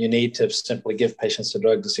 and you need to simply give patients a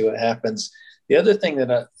drug to see what happens. The other thing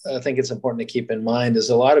that I think it's important to keep in mind is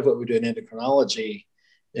a lot of what we do in endocrinology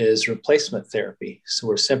is replacement therapy. So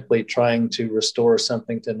we're simply trying to restore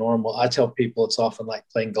something to normal. I tell people it's often like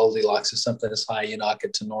playing Goldilocks. If something is high, you knock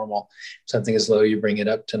it to normal. If something is low, you bring it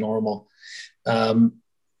up to normal. And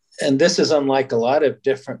this is unlike a lot of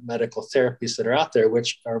different medical therapies that are out there,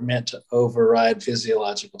 which are meant to override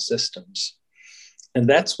physiological systems. And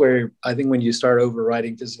that's where I think when you start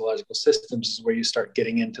overriding physiological systems is where you start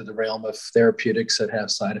getting into the realm of therapeutics that have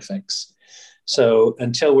side effects. So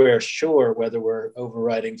until we're sure whether we're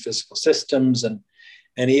overriding physical systems and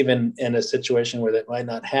even in a situation where that might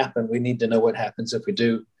not happen, we need to know what happens if we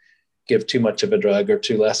do give too much of a drug or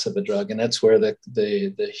too less of a drug. And that's where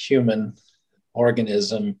the human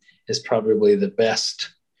organism is probably the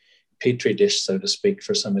best petri dish, so to speak,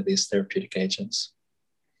 for some of these therapeutic agents.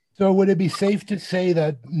 So would it be safe to say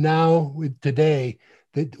that now, today,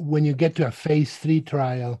 that when you get to a phase 3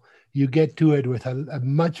 trial, you get to it with a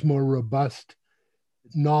much more robust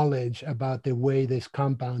knowledge about the way this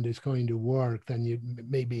compound is going to work than you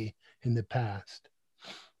maybe in the past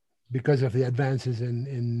because of the advances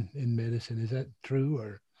in medicine? Is that true?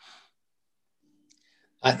 Or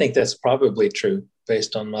I think that's probably true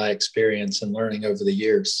based on my experience and learning over the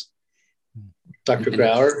years. Dr.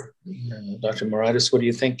 Grauer, Dr. Moraitis, what do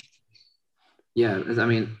you think? Yeah, I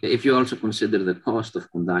mean, if you also consider the cost of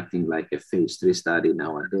conducting like a phase 3 study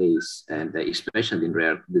nowadays, and especially in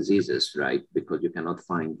rare diseases, right? Because you cannot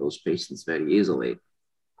find those patients very easily.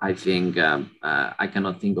 I think I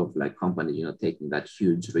cannot think of like companies, taking that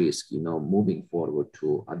huge risk, moving forward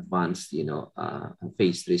to advanced,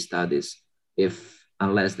 phase 3 studies,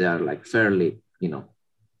 unless they are like fairly,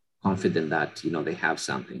 confident that, they have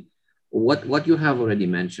something. What you have already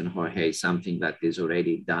mentioned, Jorge, something that is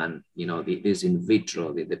already done, this in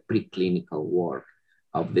vitro, the preclinical work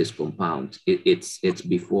of this compound. It's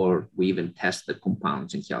before we even test the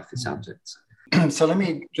compounds in healthy subjects. So let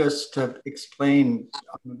me just explain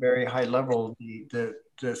on a very high level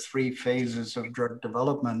the 3 phases of drug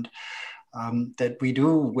development that we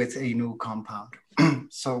do with a new compound.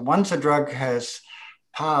 So once a drug has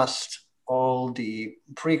passed all the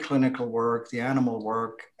preclinical work, the animal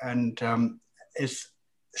work, and is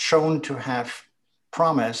shown to have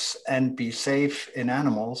promise and be safe in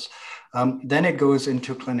animals, then it goes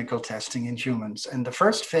into clinical testing in humans. And the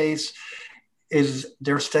first phase is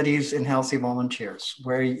their studies in healthy volunteers,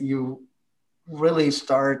 where you really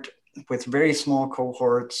start with very small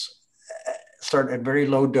cohorts, start at very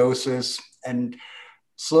low doses, and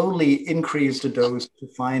slowly increase the dose to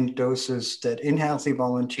find doses that in healthy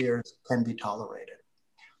volunteers can be tolerated.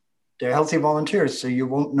 They're healthy volunteers, so you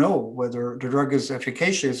won't know whether the drug is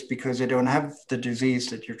efficacious because they don't have the disease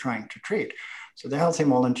that you're trying to treat. So the healthy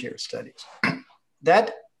volunteer studies.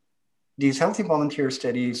 These healthy volunteer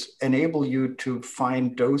studies enable you to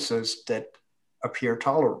find doses that appear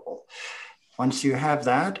tolerable. Once you have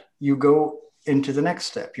that, you go into the next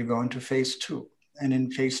step. You go into phase 2. And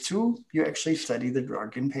in phase 2, you actually study the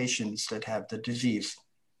drug in patients that have the disease.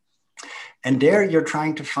 And there you're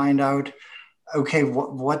trying to find out, okay,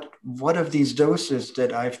 what of these doses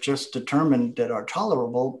that I've just determined that are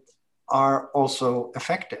tolerable are also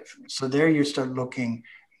effective. So there you start looking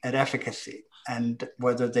at efficacy and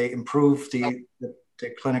whether they improve the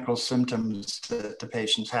clinical symptoms that the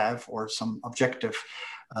patients have, or some objective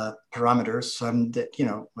parameters that,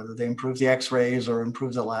 whether they improve the x-rays or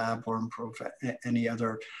improve the lab or improve any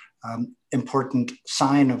other important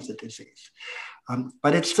sign of the disease.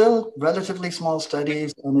 But it's still relatively small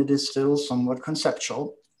studies, and it is still somewhat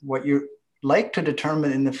conceptual. What you like to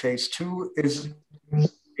determine in the phase 2 is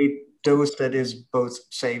a dose that is both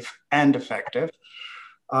safe and effective.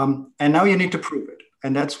 And now you need to prove it.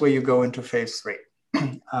 And that's where you go into phase 3.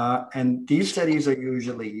 And these studies are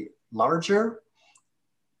usually larger,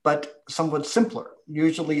 but somewhat simpler.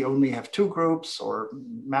 Usually only have 2 groups or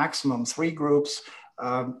maximum 3 groups.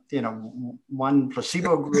 1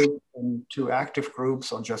 placebo group and 2 active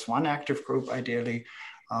groups, or just 1 active group ideally.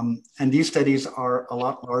 And these studies are a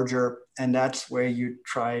lot larger, and that's where you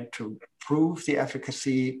try to prove the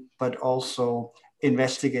efficacy, but also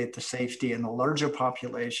investigate the safety in a larger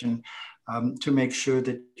population to make sure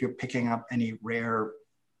that you're picking up any rare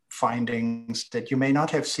findings that you may not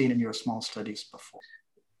have seen in your small studies before.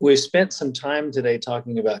 We spent some time today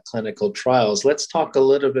talking about clinical trials. Let's talk a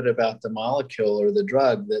little bit about the molecule or the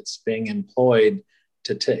drug that's being employed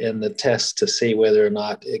in the test to see whether or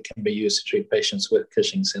not it can be used to treat patients with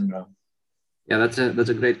Cushing's syndrome. Yeah, that's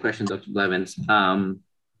a great question, Dr. Blevins.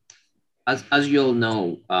 As you all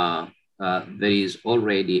know, there is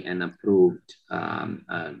already an approved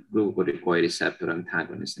glucocorticoid receptor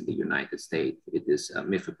antagonist in the United States. It is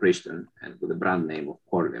mifepristone, and with the brand name of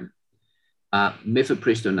Korlym.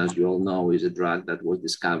 Mifepristone, as you all know, is a drug that was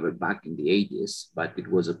discovered back in the 80s, but it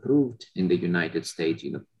was approved in the United States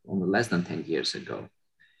only less than 10 years ago.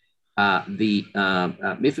 The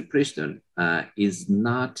mifepristone is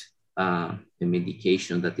not a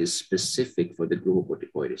medication that is specific for the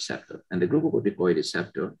glucocorticoid receptor. And the glucocorticoid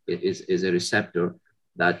receptor is a receptor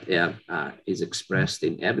that is expressed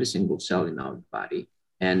in every single cell in our body.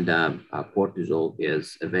 And cortisol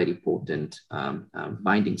is a very potent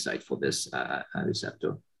binding site for this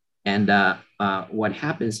receptor. And what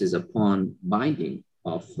happens is, upon binding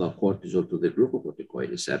of cortisol to the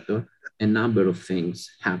glucocorticoid receptor, a number of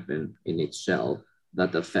things happen in each cell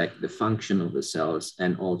that affect the function of the cells,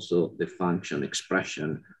 and also the function,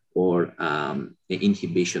 expression, or the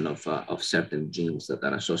inhibition of certain genes that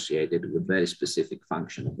are associated with very specific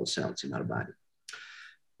function of the cells in our body.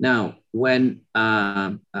 Now, when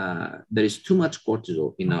there is too much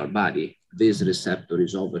cortisol in our body, this receptor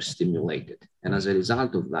is overstimulated. And as a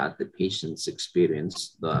result of that, the patients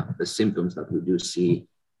experience the symptoms that we do see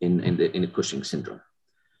in Cushing syndrome.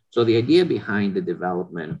 So the idea behind the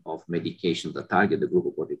development of medications that target the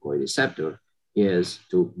glucocorticoid receptor is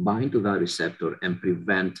to bind to that receptor and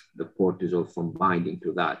prevent the cortisol from binding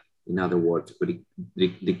to that. In other words,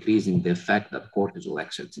 decreasing the effect that cortisol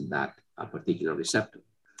exerts in that particular receptor.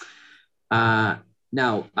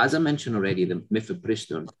 Now, as I mentioned already, the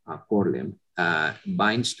mifepristone, Korlym,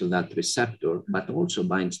 binds to that receptor, but also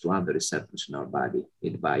binds to other receptors in our body.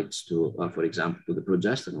 It binds to, for example, to the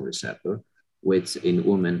progesterone receptor, which in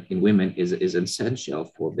women is essential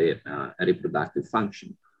for the reproductive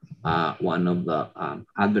function. One of the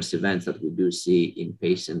adverse events that we do see in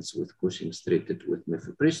patients with Cushing's treated with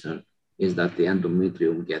mifepristone is that the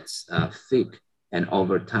endometrium gets thick. And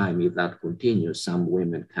over time, if that continues, some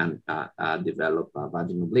women can develop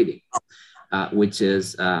vaginal bleeding, which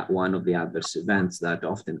is one of the adverse events that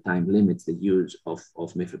oftentimes limits the use of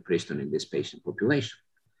mifepristone in this patient population.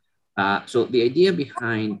 So the idea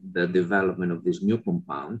behind the development of this new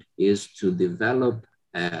compound is to develop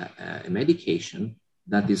a medication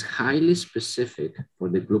that is highly specific for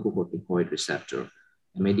the glucocorticoid receptor,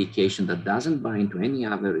 a medication that doesn't bind to any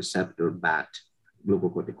other receptor but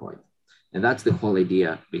glucocorticoid. And that's the whole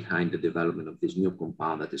idea behind the development of this new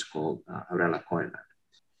compound that is called relacorilant.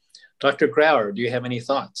 Dr. Grauer, do you have any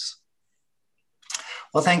thoughts?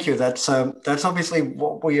 Well, thank you. That's obviously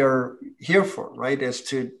what we are here for, right? Is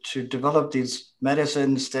to develop these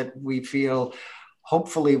medicines that we feel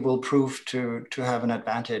hopefully will prove to have an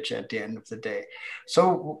advantage at the end of the day.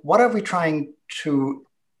 So what are we trying to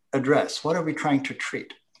address? What are we trying to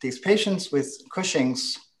treat? These patients with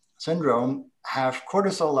Cushing's syndrome have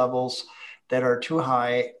cortisol levels that are too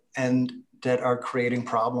high and that are creating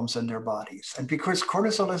problems in their bodies. And because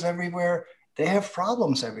cortisol is everywhere, they have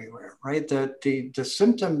problems everywhere, right? The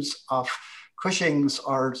symptoms of Cushing's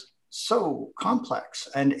are so complex,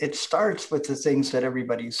 and it starts with the things that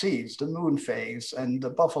everybody sees, the moon phase and the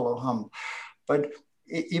buffalo hump. But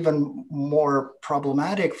even more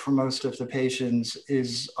problematic for most of the patients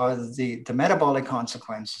are the metabolic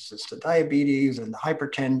consequences, it's the diabetes and the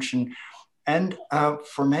hypertension, and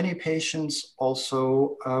for many patients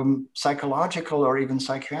also psychological or even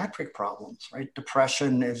psychiatric problems, right?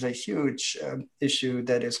 Depression is a huge issue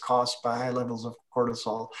that is caused by high levels of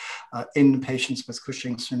cortisol in patients with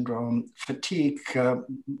Cushing's syndrome, fatigue,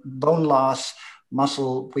 bone loss,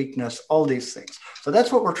 muscle weakness, all these things. So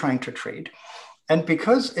that's what we're trying to treat. And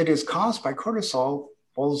because it is caused by cortisol,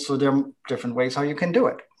 also there are different ways how you can do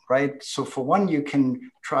it, right? So for one, you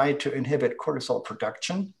can try to inhibit cortisol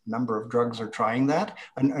production. A number of drugs are trying that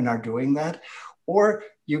and are doing that. Or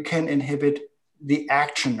you can inhibit the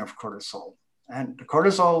action of cortisol. And the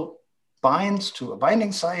cortisol binds to a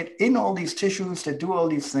binding site in all these tissues that do all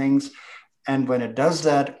these things. And when it does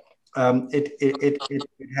that, it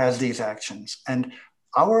has these actions. And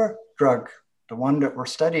our drug, the one that we're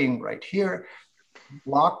studying right here,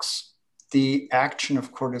 blocks the action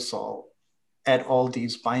of cortisol at all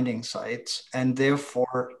these binding sites, and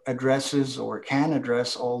therefore addresses or can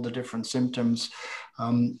address all the different symptoms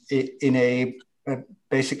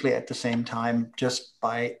basically at the same time, just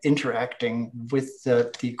by interacting with the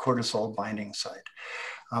cortisol binding site.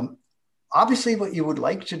 Obviously, what you would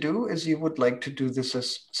like to do is you would like to do this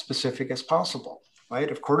as specific as possible, right?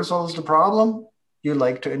 If cortisol is the problem, you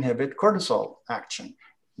like to inhibit cortisol action,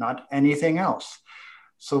 not anything else.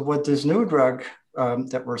 So what this new drug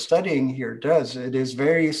that we're studying here does, it is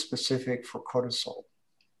very specific for cortisol.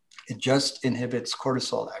 It just inhibits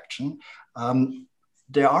cortisol action.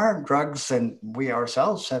 There are drugs, and we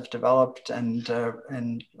ourselves have developed and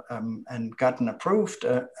gotten approved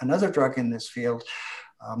another drug in this field,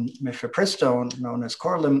 mifepristone, known as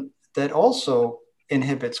Korlym, that also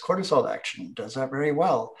inhibits cortisol action, does that very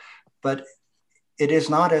well. But it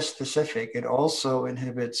is not as specific. It also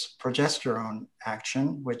inhibits progesterone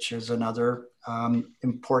action, which is another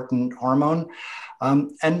important hormone.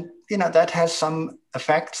 And that has some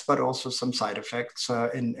effects, but also some side effects.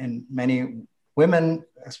 In many women,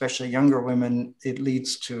 especially younger women, it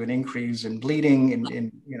leads to an increase in bleeding,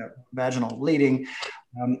 in vaginal bleeding.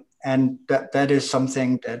 And that is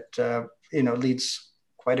something that leads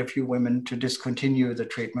quite a few women to discontinue the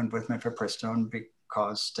treatment with mifepristone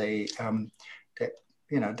because they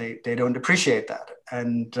don't appreciate that.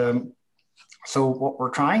 And so what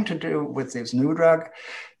we're trying to do with this new drug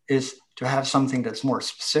is to have something that's more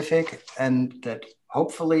specific and that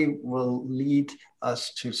hopefully will lead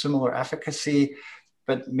us to similar efficacy,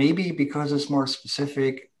 but maybe because it's more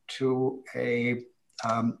specific, to a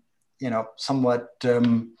somewhat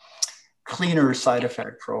cleaner side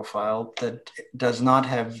effect profile that does not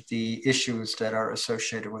have the issues that are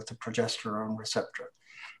associated with the progesterone receptor.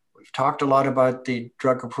 We've talked a lot about the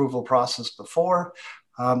drug approval process before.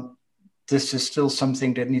 This is still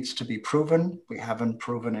something that needs to be proven. We haven't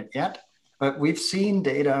proven it yet, but we've seen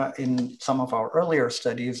data in some of our earlier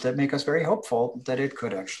studies that make us very hopeful that it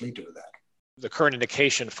could actually do that. The current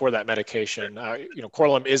indication for that medication,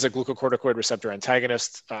 Korlym is a glucocorticoid receptor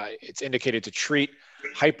antagonist. It's indicated to treat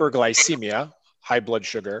hyperglycemia, high blood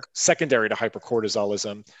sugar, secondary to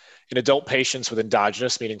hypercortisolism, in adult patients with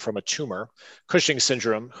endogenous, meaning from a tumor, Cushing's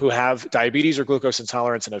syndrome, who have diabetes or glucose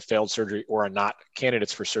intolerance and have failed surgery or are not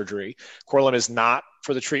candidates for surgery. Korlym is not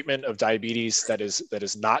for the treatment of diabetes that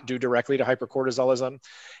is not due directly to hypercortisolism.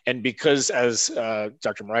 And because, as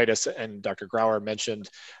Dr. Moraitis and Dr. Grauer mentioned,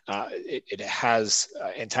 it has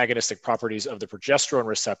antagonistic properties of the progesterone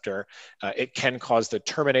receptor, it can cause the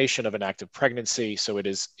termination of an active pregnancy. So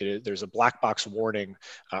there's a black box warning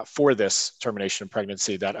for this termination of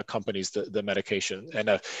pregnancy that accompanies the medication. And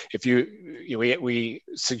if we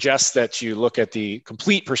suggest that you look at the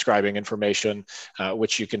complete prescribing information,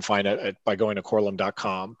 which you can find by going to korlym.com.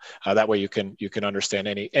 That way you can understand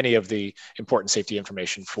any of the important safety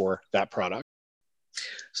information for that product.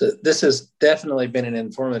 So this has definitely been an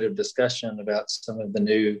informative discussion about some of the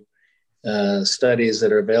new studies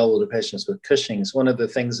that are available to patients with Cushing's. One of the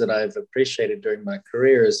things that I've appreciated during my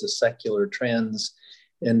career is the secular trends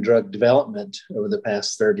in drug development over the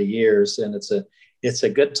past 30 years. And it's a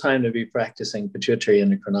good time to be practicing pituitary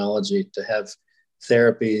endocrinology, to have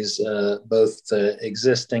therapies, both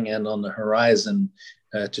existing and on the horizon,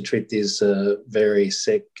 to treat these very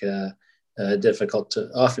sick, often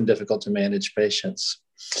difficult to manage patients.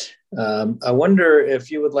 I wonder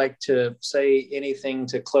if you would like to say anything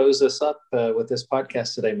to close us up with this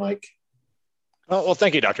podcast today, Mike. Well,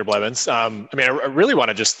 thank you, Dr. Blevins. I really want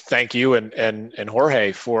to just thank you and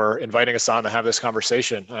Jorge for inviting us on to have this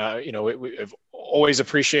conversation. We've always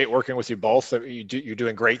appreciate working with you both. You're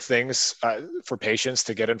doing great things for patients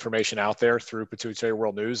to get information out there through Pituitary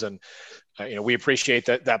World News. And we appreciate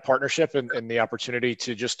that partnership and the opportunity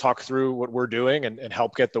to just talk through what we're doing and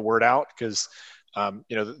help get the word out, because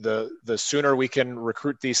the sooner we can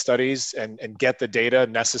recruit these studies and get the data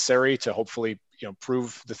necessary to hopefully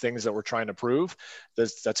prove the things that we're trying to prove,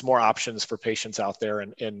 that's more options for patients out there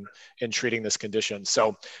in treating this condition.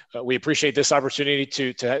 So we appreciate this opportunity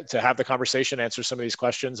to have the conversation, answer some of these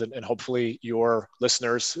questions, and hopefully your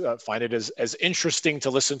listeners find it as interesting to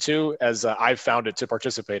listen to as I've found it to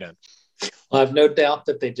participate in. Well, I have no doubt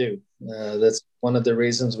that they do. That's one of the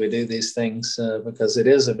reasons we do these things, because it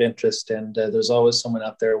is of interest, and there's always someone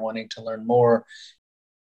out there wanting to learn more.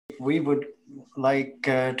 We would like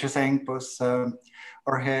to thank both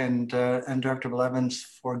Jorge and Dr. Blevins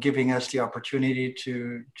for giving us the opportunity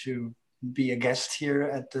to be a guest here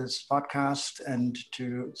at this podcast and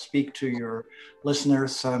to speak to your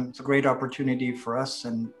listeners. It's a great opportunity for us,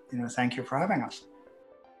 and thank you for having us.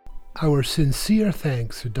 Our sincere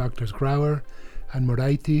thanks to Drs. Grauer and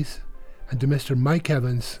Moraitis and to Mr. Mike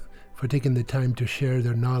Evans for taking the time to share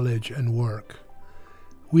their knowledge and work.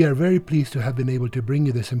 We are very pleased to have been able to bring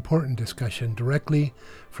you this important discussion directly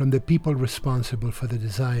from the people responsible for the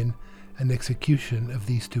design and execution of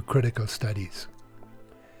these two critical studies.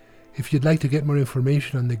 If you'd like to get more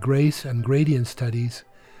information on the GRACE and GRADIENT studies,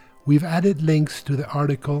 we've added links to the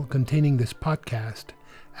article containing this podcast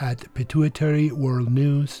at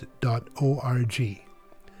pituitaryworldnews.org.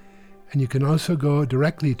 And you can also go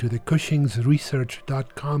directly to the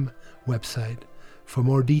cushingsresearch.com website for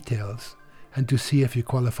more details and to see if you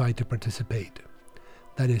qualify to participate.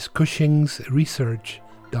 That is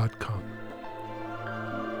cushingsresearch.com.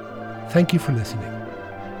 Thank you for listening.